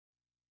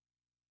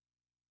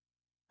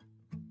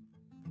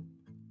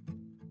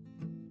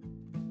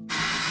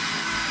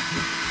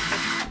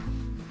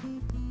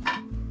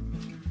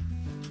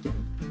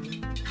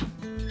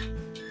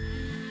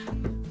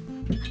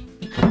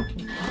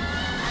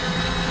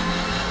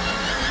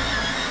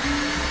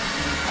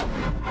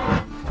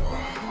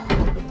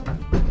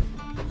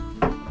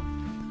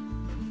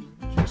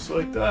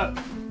like that.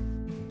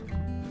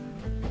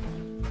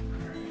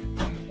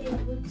 Okay,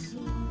 let's see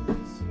what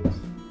this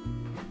is.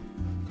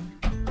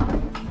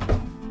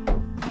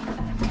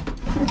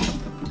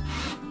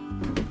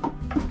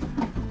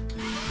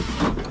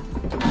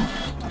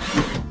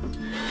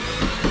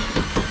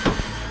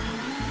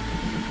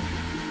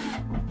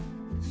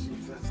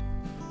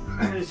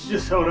 It's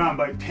just held on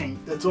by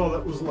paint. That's all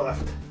that was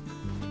left.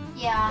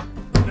 Yeah.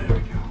 There we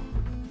go.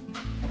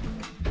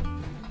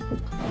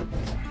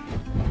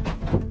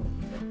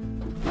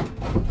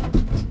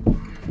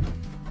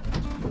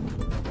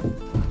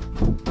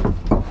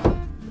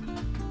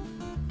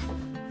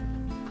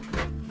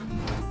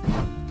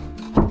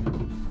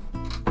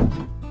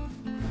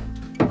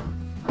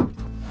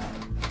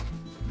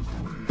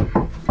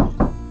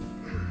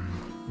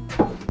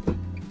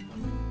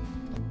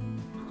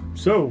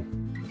 So,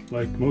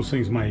 like most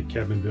things in my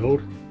cabin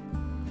build,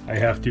 I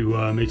have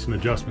to make some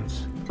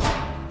adjustments.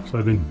 So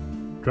I've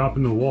been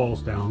dropping the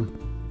walls down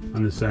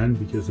on this end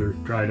because they're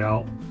dried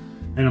out,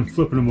 and I'm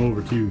flipping them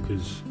over too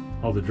because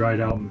all the dried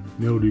out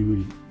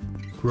mildewy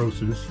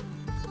grossness.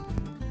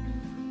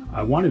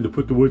 I wanted to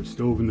put the wood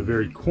stove in the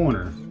very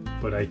corner,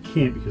 but I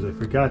can't because I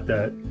forgot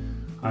that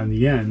on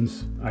the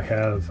ends I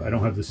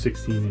don't have the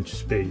 16-inch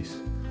space.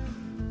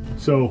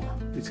 So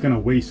it's going to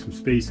waste some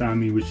space on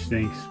me, which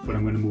stinks, but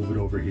I'm going to move it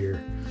over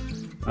here.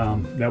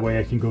 That way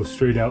I can go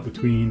straight out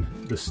between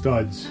the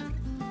studs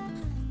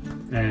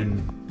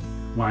and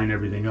line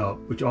everything up,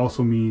 which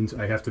also means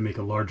I have to make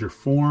a larger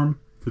form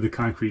for the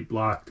concrete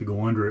block to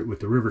go under it with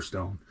the river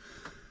stone.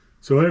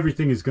 So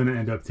everything is going to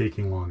end up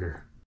taking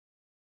longer.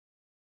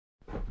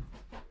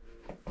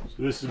 So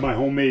this is my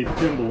homemade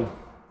thimble.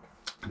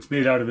 It's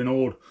made out of an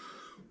old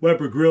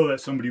Weber grill that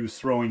somebody was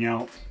throwing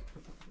out.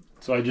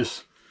 So I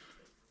just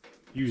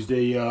used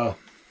a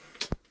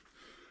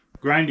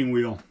grinding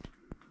wheel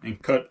and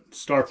cut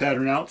star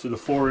pattern out to the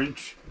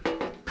 4-inch.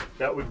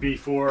 That would be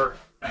for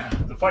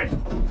the pipe.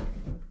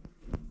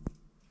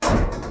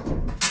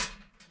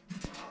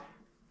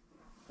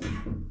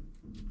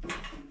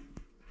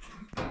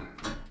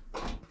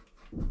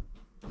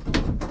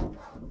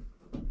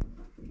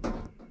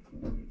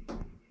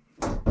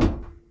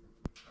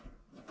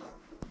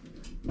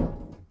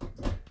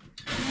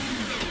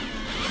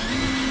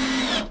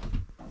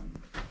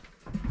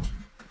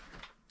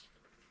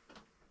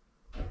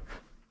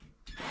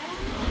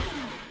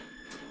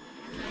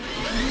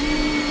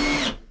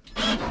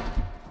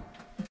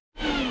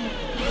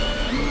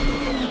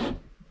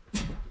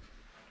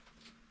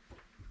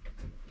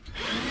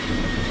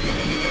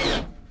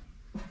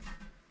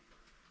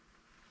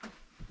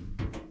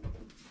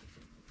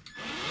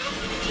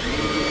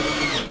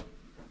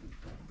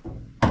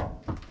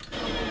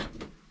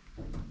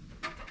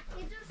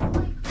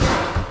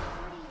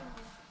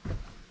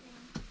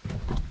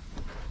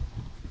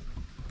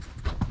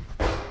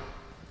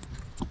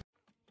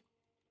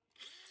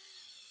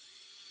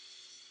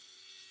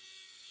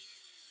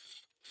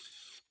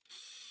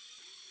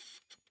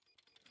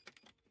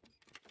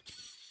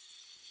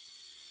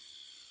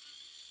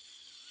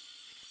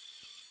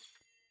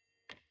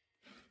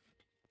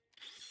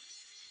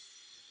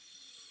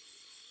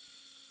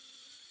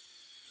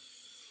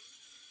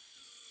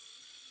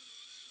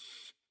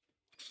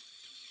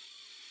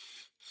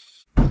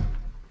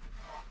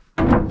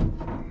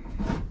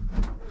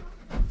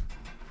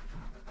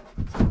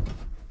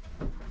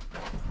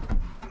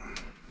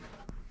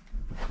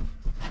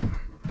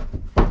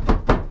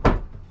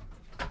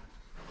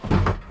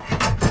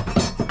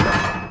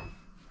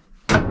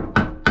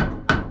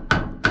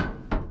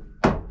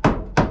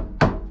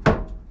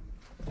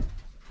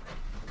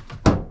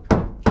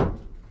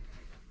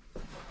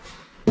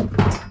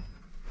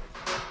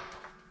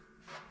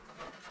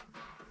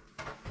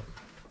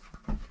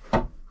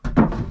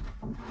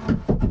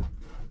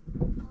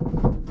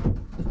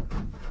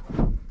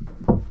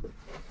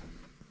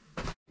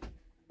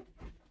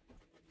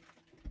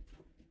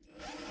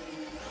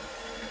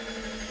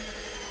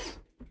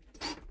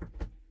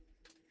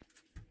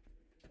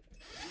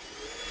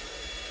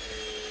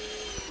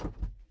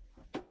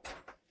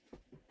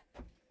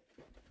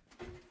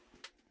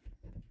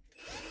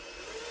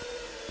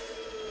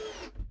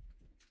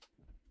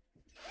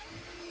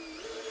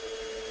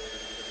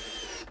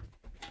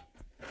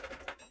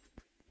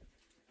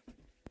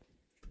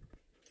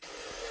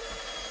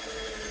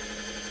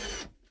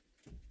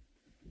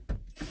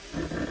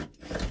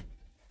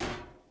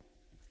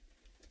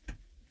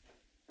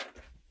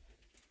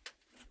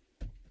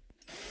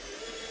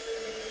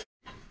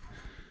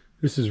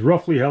 This is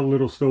roughly how the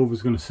little stove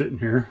is going to sit in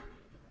here.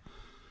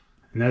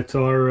 And that's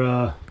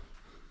our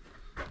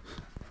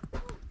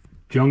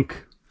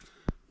junk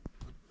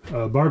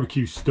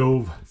barbecue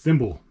stove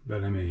thimble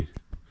that I made.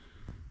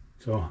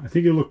 So I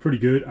think it'll look pretty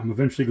good. I'm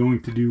eventually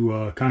going to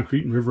do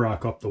concrete and river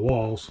rock up the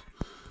walls.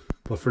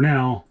 But for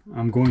now,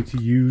 I'm going to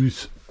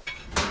use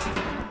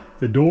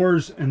the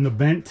doors and the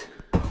bent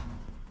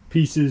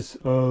pieces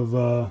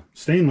of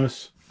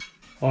stainless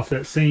off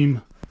that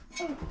same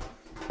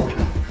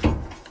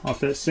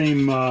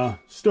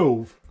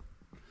stove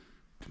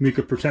to make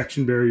a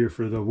protection barrier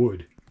for the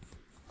wood.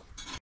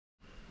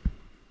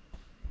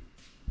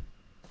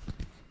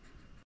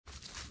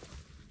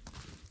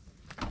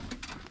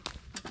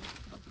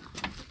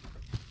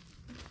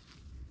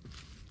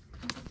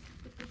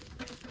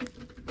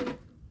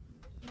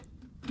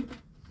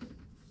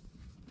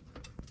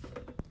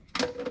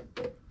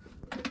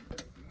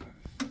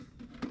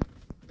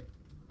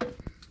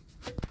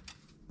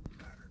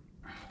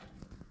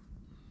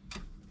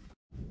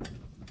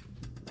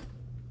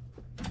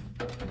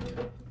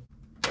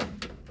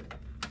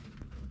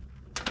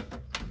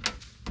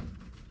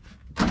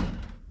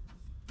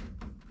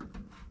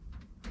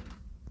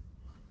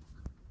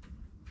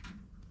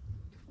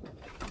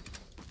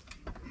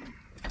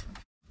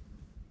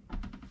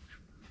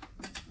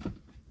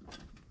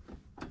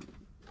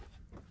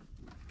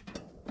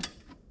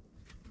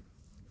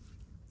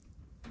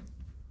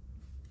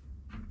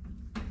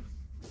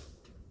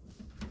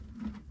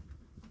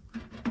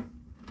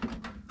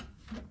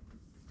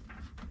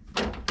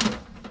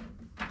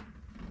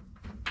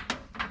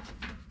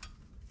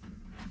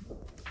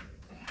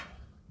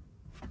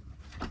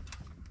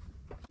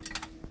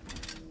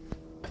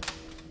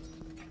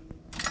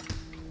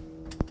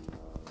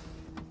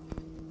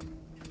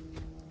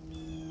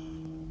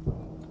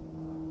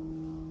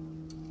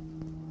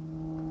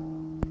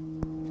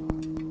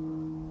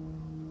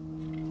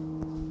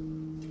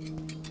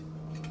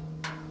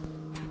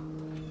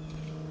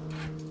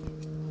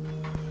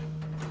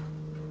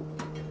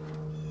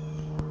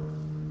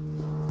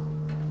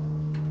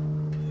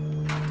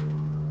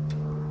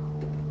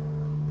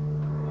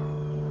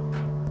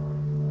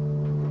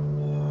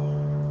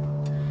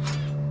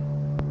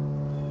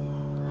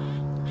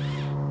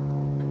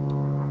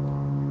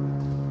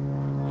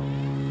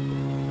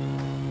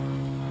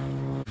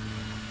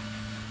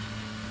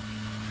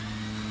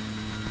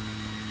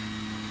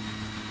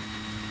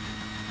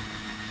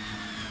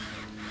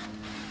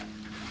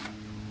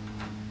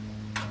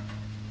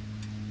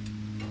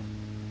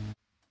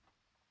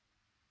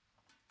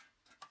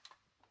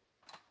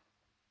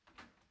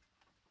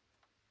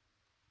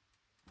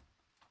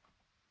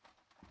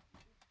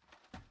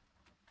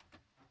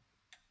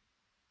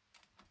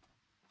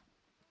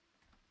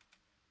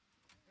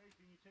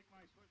 take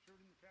my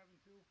sweatshirt in the cabin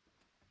too?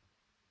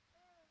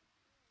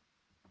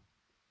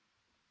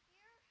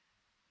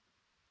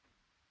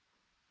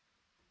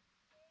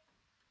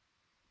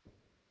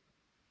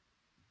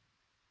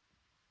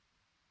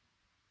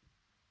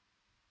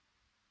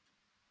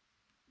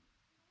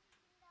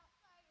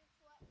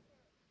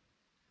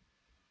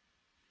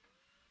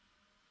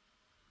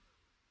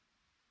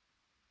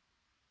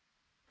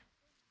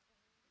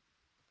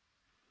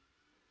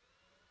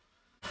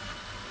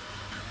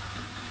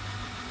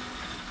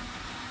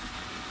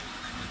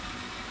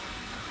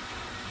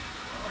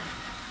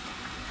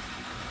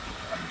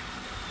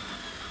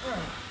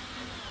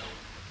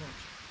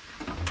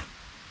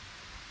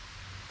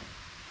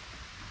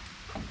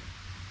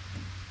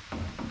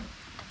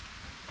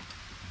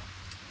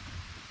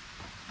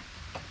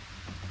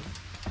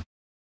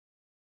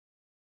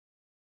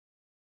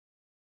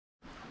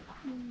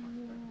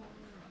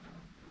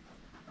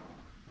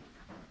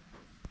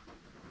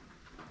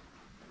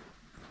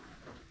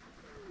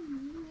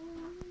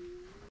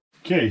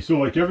 Okay, so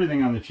like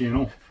everything on the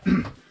channel,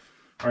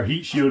 our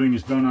heat shielding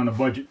is done on a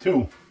budget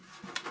too.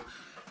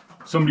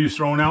 Somebody was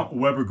throwing out a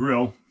Weber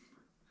grill,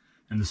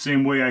 and the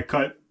same way I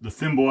cut the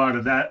thimble out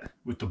of that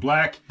with the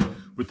black,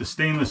 with the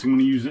stainless, I'm going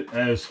to use it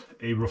as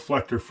a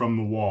reflector from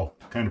the wall,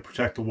 to kind of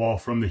protect the wall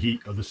from the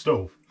heat of the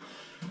stove.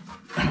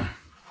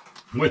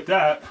 With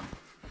that,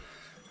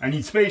 I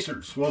need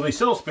spacers. Well, they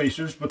sell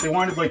spacers, but they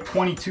wanted like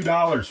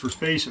 $22 for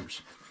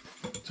spacers.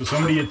 So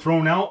somebody had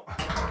thrown out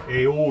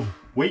a old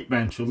weight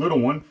bench, a little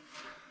one,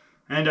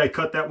 and I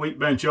cut that weight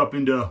bench up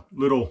into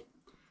little,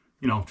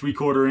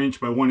 3/4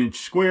 inch by 1 inch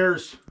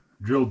squares,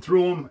 drilled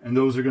through them, and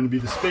those are going to be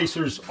the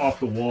spacers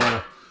off the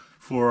wall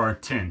for our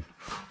tin.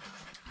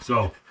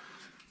 So,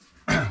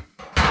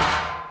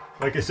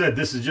 like I said,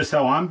 this is just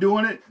how I'm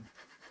doing it.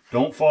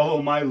 Don't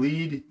follow my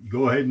lead.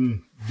 Go ahead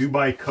and do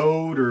by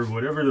code or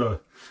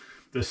whatever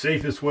the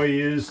safest way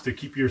is to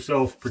keep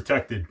yourself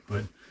protected.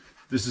 But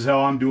this is how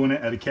I'm doing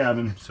it at a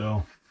cabin,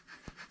 so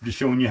I'm just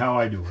showing you how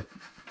I do it.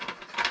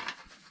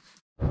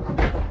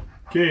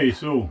 Okay,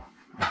 so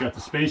I've got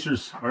the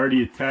spacers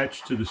already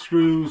attached to the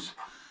screws.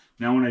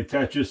 Now when I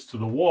attach this to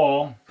the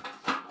wall,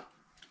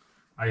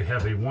 I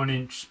have a 1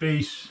 inch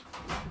space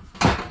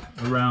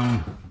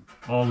around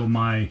all of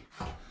my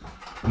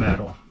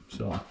metal.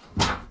 So,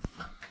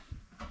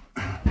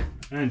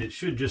 and it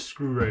should just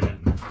screw right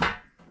in.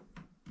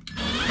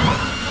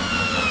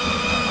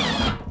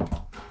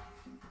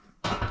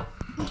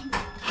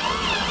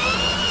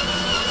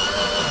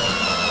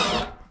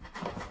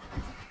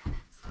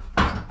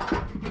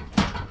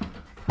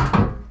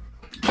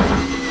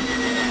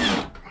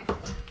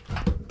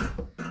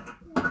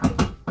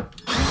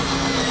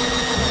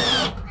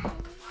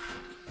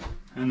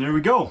 And there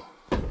we go,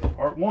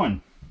 part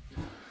one.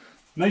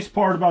 Nice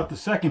part about the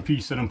second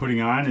piece that I'm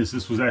putting on is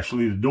this was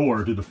actually the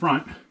door to the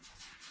front.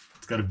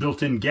 It's got a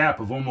built-in gap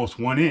of almost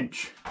 1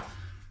 inch.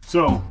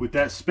 So with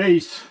that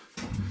space,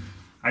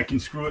 I can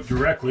screw it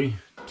directly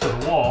to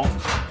the wall,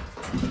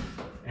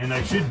 and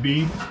I should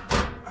be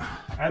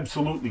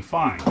absolutely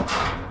fine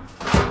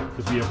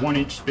because we have 1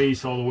 inch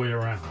space all the way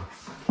around.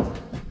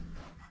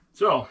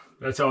 So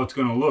that's how it's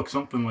going to look,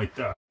 something like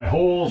that. My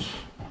holes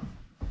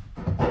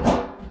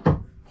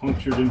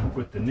punctured in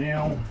with the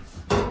nail.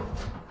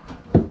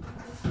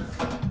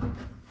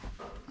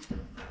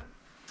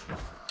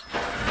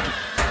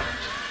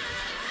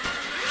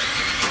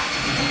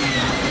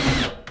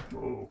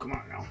 Oh, come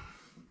on now.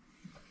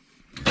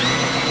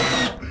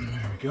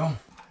 There we go.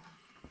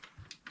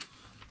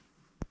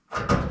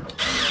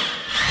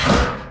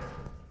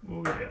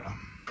 Oh yeah.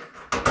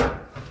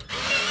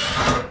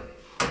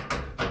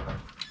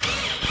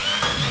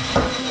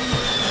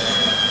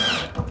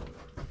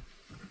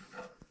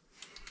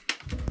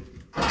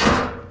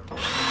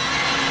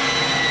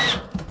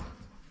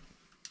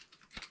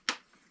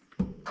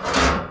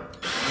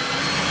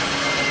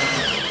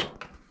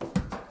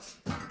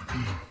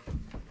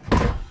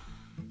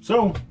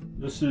 So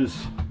this is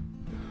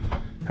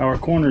how our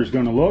corner is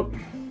going to look.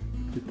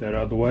 Get that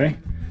out of the way.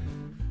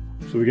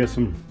 So we got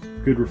some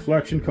good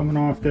reflection coming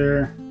off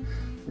there.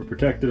 We're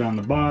protected on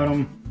the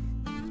bottom.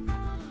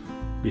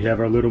 We have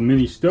our little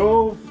mini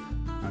stove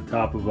on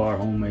top of our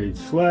homemade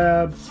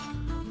slab.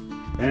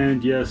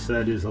 And yes,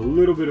 that is a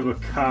little bit of a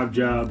cob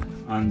job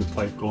on the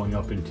pipe going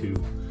up into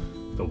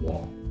the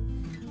wall.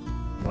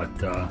 But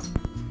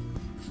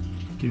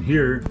you can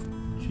hear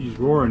she's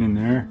roaring in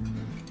there.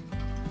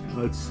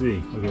 Let's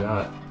see, look at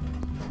that.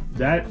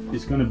 That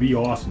is going to be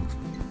awesome.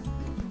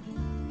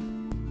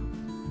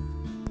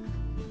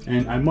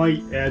 And I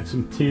might add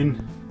some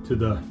tin to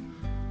the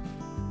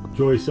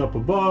joists up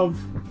above,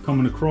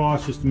 coming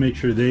across, just to make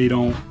sure they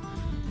don't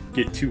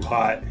get too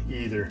hot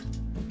either.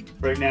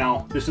 Right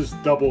now, this is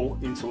double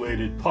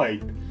insulated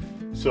pipe,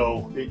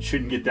 so it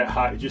shouldn't get that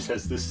hot. It just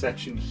has this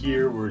section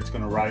here where it's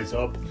going to rise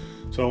up.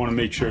 So I want to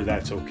make sure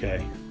that's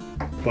okay.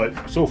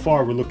 But so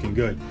far, we're looking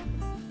good.